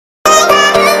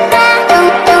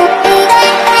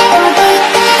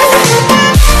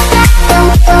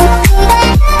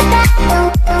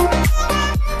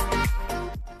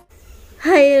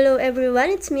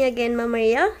everyone, it's me again, Ma'am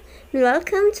Mariel, and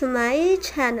welcome to my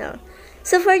channel.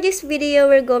 So for this video,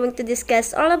 we're going to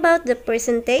discuss all about the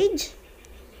percentage,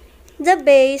 the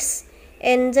base,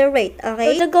 and the rate,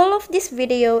 okay? So the goal of this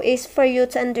video is for you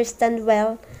to understand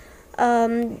well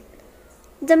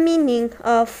the meaning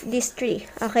of these three,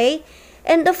 okay?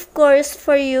 And of course,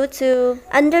 for you to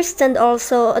understand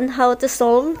also on how to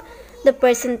solve the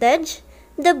percentage,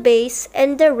 the base,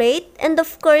 and the rate, and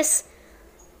of course,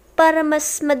 para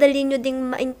mas madali nyo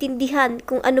ding maintindihan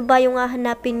kung ano ba yung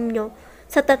hahanapin nyo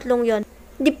sa tatlong yon.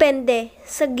 Depende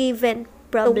sa given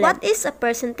problem. So, what is a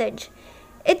percentage?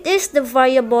 It is the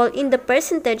variable in the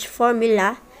percentage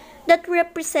formula that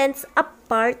represents a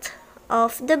part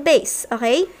of the base,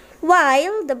 okay?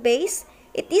 While the base,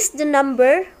 it is the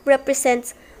number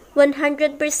represents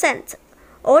 100%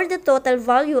 or the total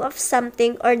value of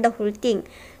something or the whole thing.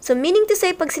 So, meaning to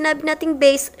say, pag sinabi nating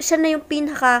base, siya na yung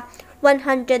pinaka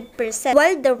 100%.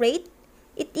 While the rate,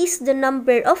 it is the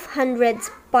number of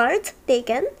hundreds parts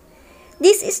taken.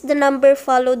 This is the number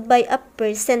followed by a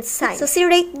percent sign. So, si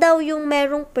rate daw yung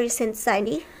merong percent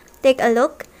sign. Take a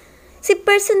look. Si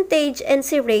percentage and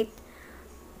si rate,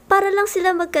 para lang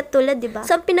sila magkatulad, di ba?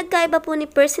 So, ang pinagkaiba po ni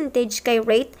percentage kay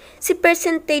rate, si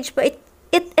percentage po,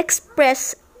 it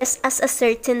express as a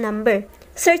certain number.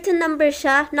 Certain number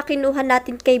siya na kinuha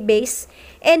natin kay base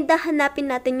and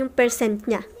hahanapin natin yung percent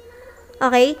niya.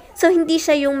 Okay? So, hindi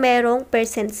siya yung merong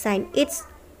percent sign. It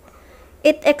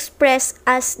express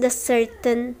as the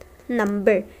certain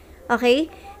number. Okay?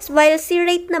 So, while si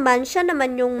rate naman, siya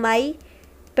naman yung may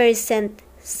percent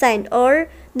sign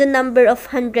or the number of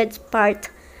hundreds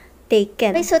part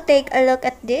taken. Okay, so take a look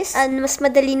at this. And mas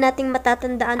madali nating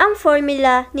matatandaan ang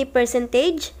formula ni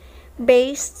percentage,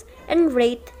 base, and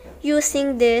rate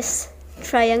using this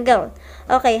triangle.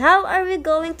 Okay, how are we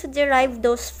going to derive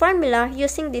those formula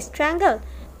using this triangle?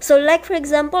 So, like for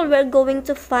example, we're going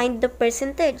to find the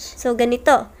percentage. So,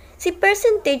 ganito. Si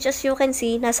percentage, as you can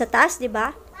see, nasa taas, di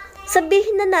ba?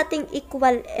 Sabihin na nating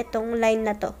equal itong line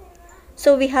na to.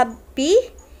 So, we have P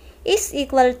is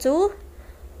equal to,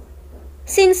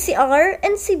 since si R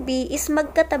and si B is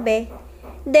magkatabi,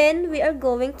 then we are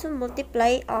going to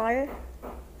multiply R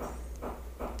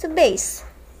to base.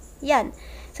 Yan.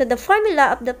 So, the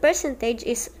formula of the percentage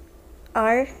is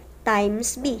R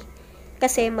times B.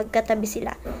 Kasi magkatabi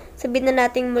sila. Sabihin na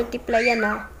natin multiply yan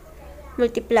na.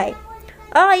 Multiply.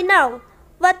 Okay, now,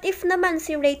 what if naman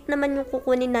si rate naman yung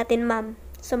kukunin natin, ma'am?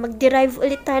 So, mag-derive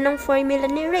ulit tayo ng formula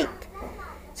ni rate.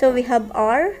 So, we have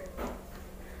R.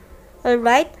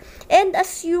 Alright? And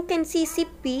as you can see, si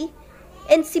P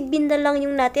and si B na lang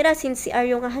yung natira since si R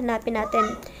yung hahanapin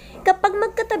natin. Kapag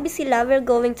magkatabi sila, we're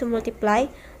going to multiply.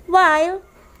 While,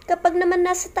 kapag naman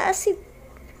nasa taas si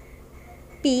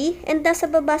P and nasa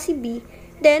baba si B,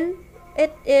 then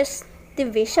it is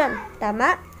division.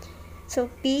 Tama? So,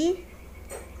 P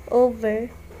over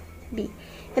B.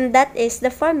 And that is the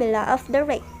formula of the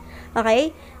rate.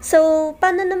 Okay? So,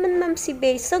 paano naman ma'am si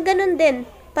base? So, ganun din.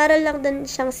 Para lang din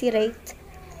siyang si rate.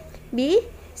 B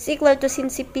is equal to,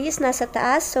 since si P is nasa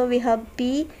taas, so we have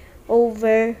P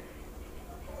over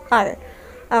R.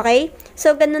 Okay?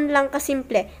 So, ganun lang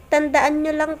kasimple. Tandaan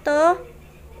nyo lang to.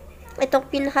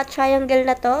 Itong pinaka-triangle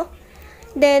na to.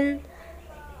 Then,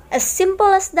 as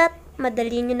simple as that,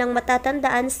 madali nyo nang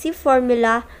matatandaan si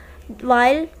formula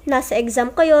while nasa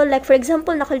exam kayo. Like, for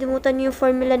example, nakalimutan nyo yung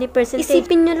formula ni percentage.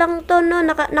 Isipin nyo lang to, no?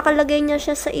 Nakalagay nyo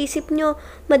siya sa isip nyo.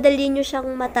 Madali nyo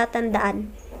siyang matatandaan.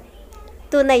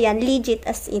 Tunay yan. Legit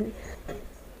as in.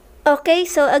 Okay,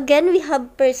 so again, we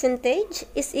have percentage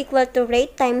is equal to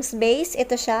rate times base.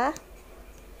 Ito siya.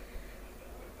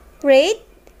 Rate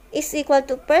is equal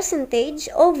to percentage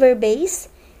over base.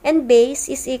 And base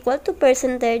is equal to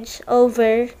percentage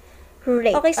over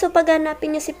rate. Okay, so pag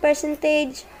hanapin nyo si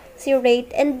percentage, si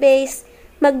rate, and base,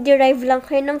 mag-derive lang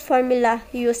kayo ng formula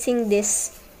using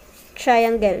this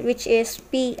triangle, which is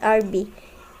PRB.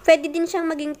 Pwede din siyang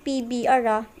maging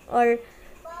PBR, or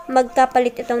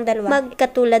magkapalit itong dalawa.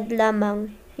 Magkatulad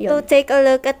lamang yun. So, take a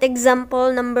look at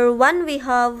example number 1. We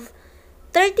have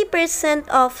 30%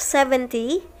 of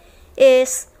 70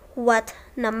 is what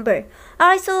number?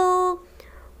 Okay, so,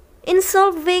 in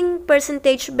solving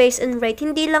percentage, base, and rate,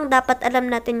 hindi lang dapat alam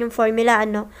natin yung formula,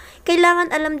 ano?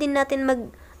 Kailangan alam din natin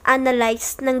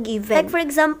mag-analyze ng given. Like, for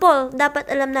example, dapat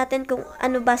alam natin kung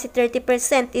ano ba si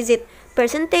 30%. Is it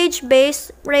percentage,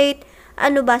 base, rate?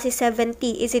 Ano ba si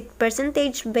 70? Is it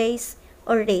percentage, base,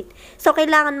 or rate? So,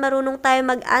 kailangan marunong tayo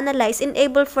mag-analyze and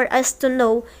able for us to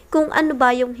know kung ano ba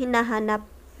yung hinahanap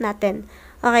natin.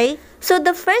 Okay? So,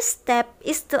 the first step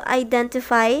is to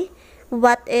identify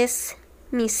what is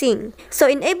missing. So,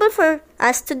 in able for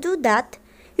us to do that,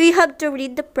 we have to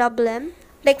read the problem.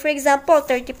 Like for example,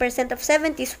 30% of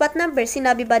 70 is what number?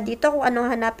 Sinabi ba dito kung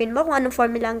anong hanapin mo, kung anong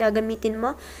formula ang gagamitin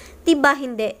mo? Diba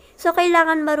hindi? So,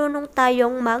 kailangan marunong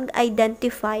tayong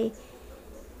mag-identify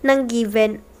ng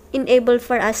given in able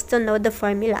for us to know the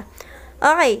formula.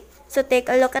 Okay, so take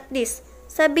a look at this.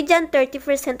 Sabi dyan,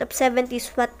 30% of 70 is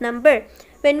what number?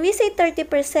 When we say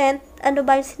 30%, ano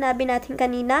ba yung sinabi natin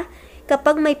kanina?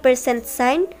 Kapag may percent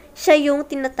sign, siya yung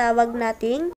tinatawag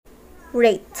nating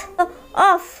rate.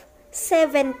 Of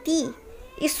 70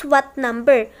 is what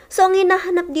number? So, ang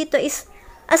hinahanap dito is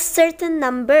a certain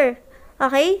number.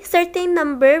 Okay? Certain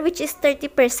number which is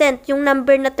 30%. Yung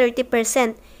number na 30%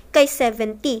 kay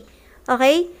 70.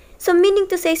 Okay? So, meaning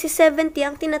to say, si 70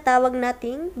 ang tinatawag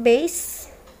nating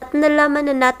base. At nalaman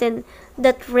na natin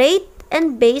that rate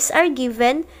and base are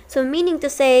given. So, meaning to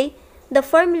say, the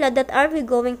formula that are we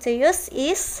going to use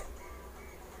is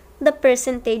the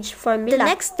percentage formula.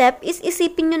 The next step is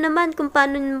isipin nyo naman kung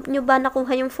paano nyo ba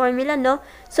nakuha yung formula, no?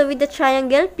 So, with the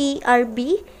triangle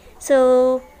PRB,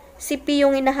 so, si P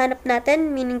yung hinahanap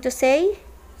natin, meaning to say,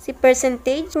 si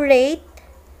percentage rate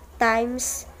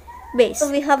times base.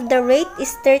 So, we have the rate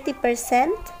is 30%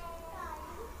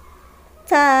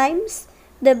 times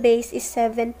the base is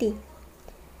 70.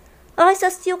 Okay,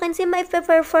 so as you can see, may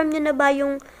perform nyo na ba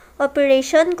yung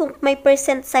operation kung may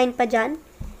percent sign pa dyan?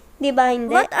 Diba hindi?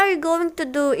 What are you going to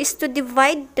do is to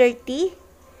divide 30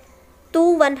 to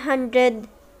 100%.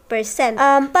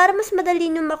 Para mas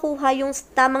madali nyo makuha yung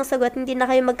tamang sagot, hindi na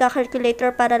kayo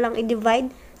magka-calculator para lang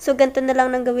i-divide. So, ganito na lang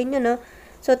nang gawin nyo, no?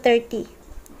 So, 30.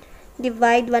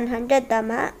 Divide 100,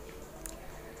 tama?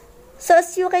 So,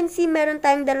 as you can see, meron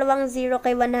tayong dalawang 0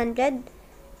 kay 100.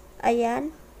 Ayan.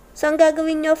 So, ang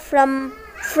gagawin nyo from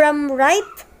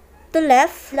right to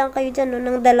left lang kayo dyan, no,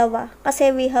 ng dalawa.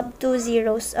 Kasi we have 2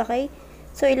 zeros, okay?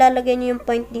 So, ilalagay nyo yung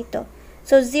point dito.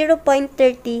 So, 0.30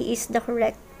 is the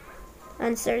correct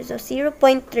answer. So,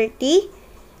 0.30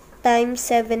 times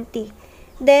 70.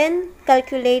 Then,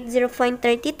 calculate 0.30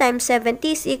 times 70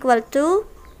 is equal to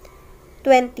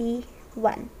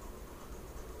 21.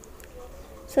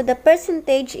 So, the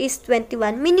percentage is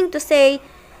 21. Meaning to say,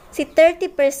 si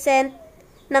 30%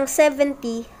 ng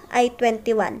 70 ay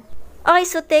 21. Okay,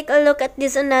 so take a look at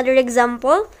this another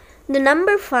example. The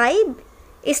number 5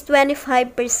 is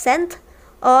 25%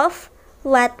 of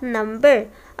what number?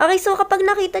 Okay, so kapag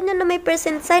nakita nyo na may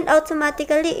percent sign,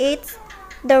 automatically it's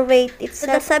the rate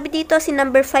itself. So, sabi dito, si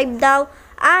number 5 daw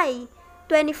ay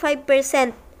 25%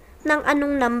 ng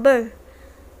anong number.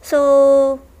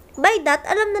 So, by that,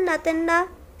 alam na natin na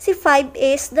si 5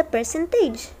 is the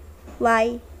percentage.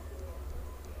 Why?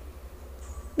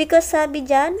 Because sabi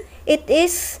dyan, it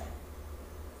is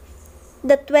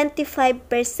the 25%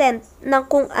 ng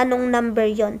kung anong number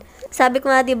yon. Sabi ko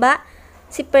nga, diba,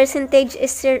 si percentage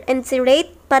is and si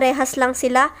rate, parehas lang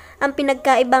sila. Ang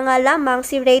pinagkaiba nga lamang,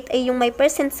 si rate ay yung may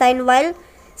percent sign, while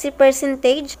si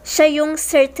percentage, siya yung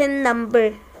certain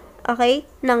number, okay,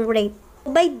 ng rate.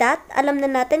 By that, alam na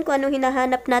natin kung anong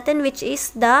hinahanap natin, which is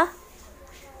the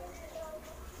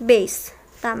base.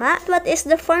 Tama? What is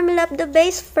the formula of the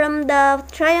base from the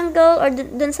triangle or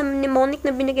dun sa mnemonic na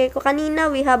binigay ko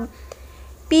kanina? We have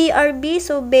PRB,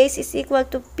 so base is equal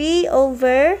to P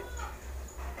over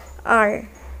R.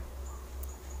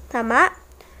 Tama?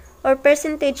 Or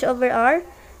percentage over R.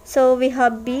 So, we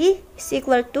have B is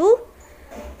equal to,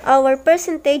 our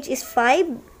percentage is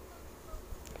 5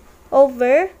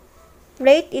 over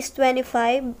rate is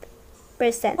 25%.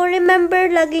 So, remember,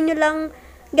 lagi nyo lang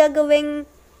gagawing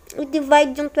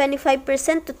divide yung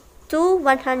 25% to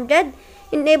 100.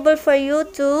 Enable for you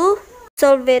to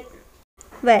solve it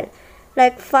well.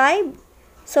 Like 5.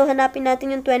 So, hanapin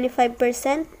natin yung 25%.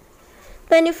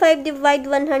 25 divide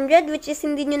 100, which is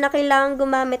hindi nyo na kailangan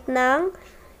gumamit ng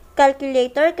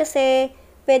calculator kasi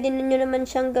pwede nyo naman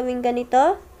siyang gawin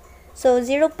ganito. So,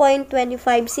 0.25.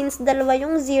 Since dalawa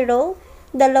yung 0,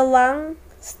 dalawang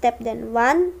step din.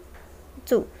 1,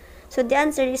 2. So, the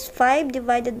answer is 5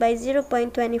 divided by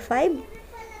 0.25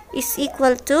 is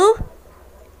equal to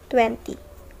 20.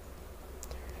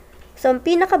 So, ang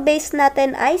pinaka-base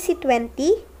natin ay si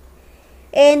 20.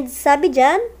 And sabi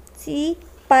dyan, si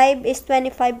 5 is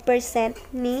 25%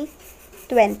 ni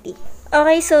 20.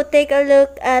 Okay, so take a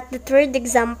look at the third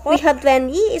example. We have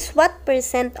 20 is what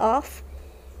percent of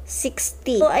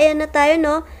 60. So, ayan na tayo,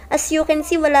 no? As you can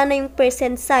see, wala na yung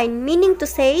percent sign. Meaning to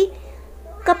say,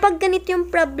 kapag ganito yung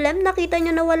problem, nakita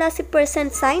nyo na wala si percent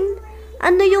sign,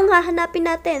 ano yung hahanapin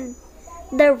natin?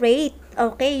 The rate.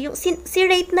 Okay, yung si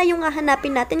rate na yung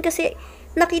hahanapin natin kasi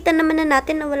nakita naman na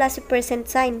natin na wala si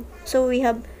percent sign. So, we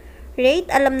have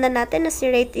rate. Alam na natin na si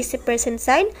rate is si percent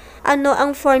sign. Ano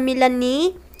ang formula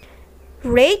ni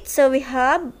rate. So we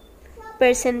have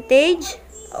percentage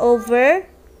over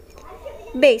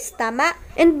base. Tama?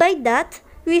 And by that,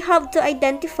 we have to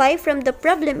identify from the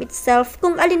problem itself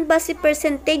kung alin ba si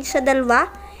percentage sa dalawa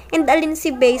and alin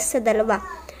si base sa dalawa.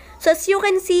 So as you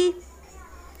can see,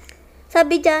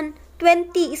 sabi dyan,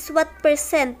 20 is what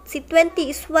percent? Si 20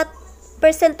 is what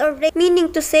percent or rate?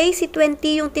 Meaning to say, si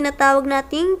 20 yung tinatawag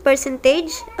nating percentage.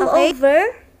 Okay?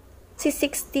 Over, si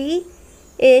 60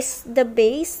 is the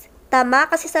base. Tama?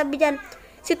 Kasi sabi dyan,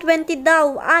 si 20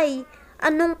 daw ay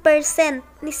anong percent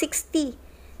ni 60?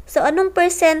 So, anong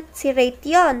percent? Si rate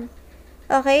yon.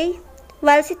 Okay?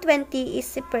 While si 20 is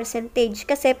si percentage.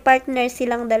 Kasi partner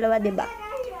silang dalawa, diba?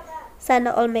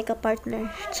 Sana all make a partner.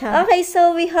 Okay,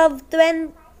 so we have 20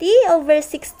 over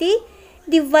 60.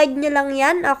 Divide nyo lang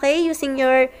yan, okay? Using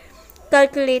your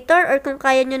calculator or kung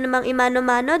kaya nyo namang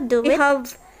imano-mano, do it. We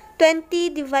have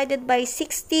 20 divided by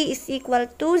 60 is equal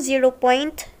to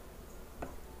 0.33.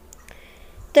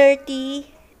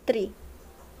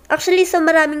 Actually, so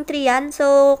maraming 3 yan.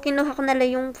 So, kinuha ko na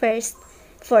lang yung first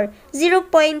 4.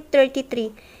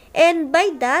 0.33. And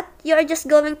by that, you are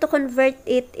just going to convert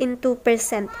it into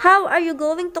percent. How are you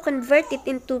going to convert it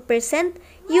into percent?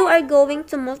 You are going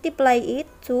to multiply it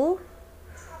to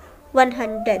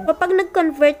 100. Kapag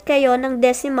nag-convert kayo ng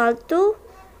decimal to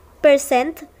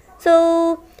percent,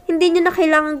 so, hindi nyo na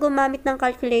kailangan gumamit ng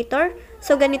calculator.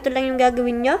 So, ganito lang yung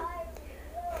gagawin nyo.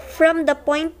 From the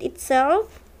point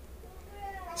itself,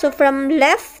 so from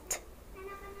left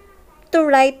to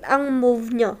right ang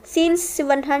move nyo. Since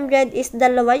 100 is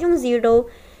dalawa yung 0,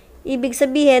 ibig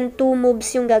sabihin 2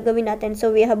 moves yung gagawin natin.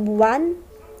 So, we have 1,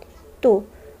 2.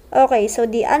 Okay, so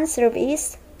the answer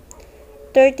is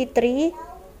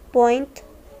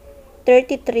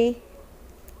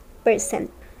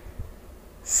 33.33%.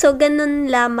 So,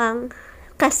 ganun lamang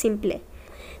kasimple.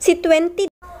 Si 20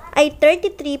 ay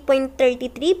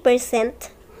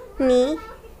 33.33% ni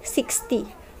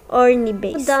 60 or ni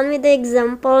base. Done with the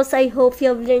examples. I hope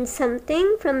you have learned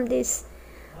something from this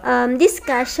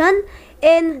discussion.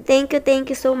 And thank you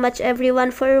so much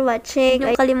everyone for watching.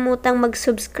 Huwag kalimutang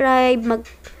mag-subscribe,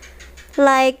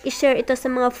 mag-like, i-share ito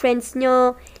sa mga friends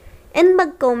nyo, and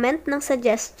mag-comment ng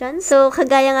suggestions. So,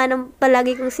 kagaya nga ng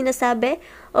palagi kong sinasabi,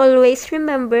 always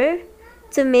remember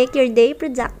to make your day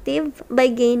productive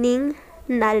by gaining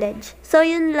knowledge. So,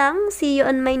 yun lang. See you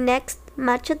on my next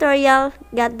math tutorial.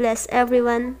 God bless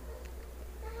everyone.